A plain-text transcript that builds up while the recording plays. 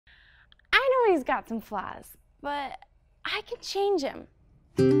I know he's got some flaws, but I can change him.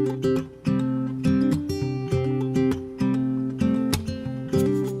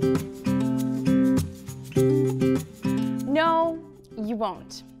 No, you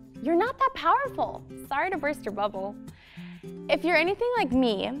won't. You're not that powerful. Sorry to burst your bubble. If you're anything like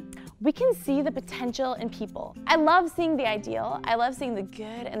me, we can see the potential in people. I love seeing the ideal. I love seeing the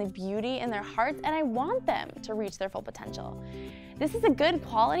good and the beauty in their hearts, and I want them to reach their full potential. This is a good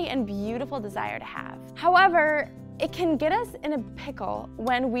quality and beautiful desire to have. However, it can get us in a pickle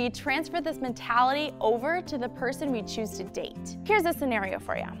when we transfer this mentality over to the person we choose to date. Here's a scenario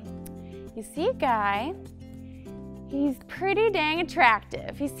for you. You see a guy, he's pretty dang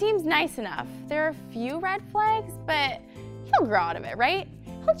attractive. He seems nice enough. There are a few red flags, but he'll grow out of it, right?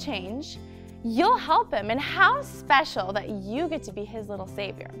 He'll change. You'll help him, and how special that you get to be his little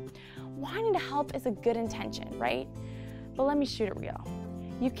savior. Wanting to help is a good intention, right? But let me shoot it real.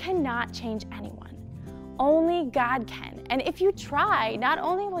 You cannot change anyone. Only God can. And if you try, not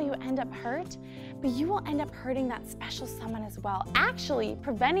only will you end up hurt, but you will end up hurting that special someone as well, actually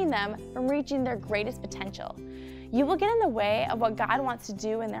preventing them from reaching their greatest potential. You will get in the way of what God wants to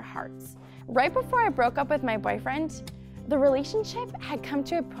do in their hearts. Right before I broke up with my boyfriend, the relationship had come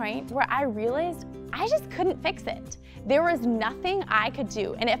to a point where I realized I just couldn't fix it. There was nothing I could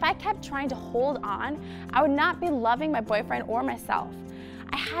do, and if I kept trying to hold on, I would not be loving my boyfriend or myself.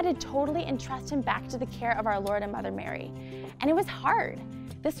 I had to totally entrust him back to the care of our Lord and Mother Mary, and it was hard.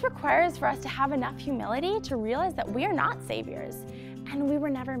 This requires for us to have enough humility to realize that we are not saviors, and we were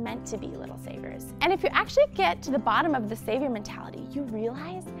never meant to be little saviors. And if you actually get to the bottom of the savior mentality, you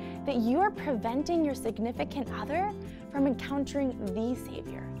realize that you are preventing your significant other from encountering the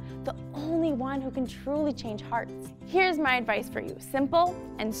savior, the only one who can truly change hearts. Here's my advice for you, simple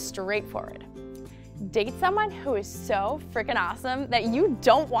and straightforward. Date someone who is so freaking awesome that you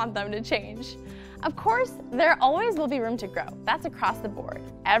don't want them to change. Of course, there always will be room to grow. That's across the board.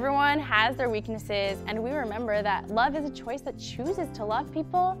 Everyone has their weaknesses, and we remember that love is a choice that chooses to love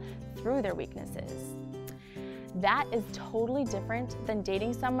people through their weaknesses. That is totally different than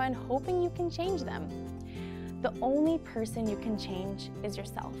dating someone hoping you can change them. The only person you can change is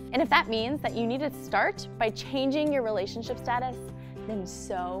yourself. And if that means that you need to start by changing your relationship status, then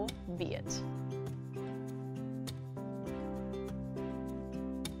so be it.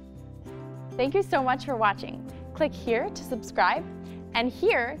 Thank you so much for watching. Click here to subscribe and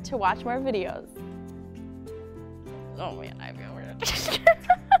here to watch more videos. Oh man, I feel weird.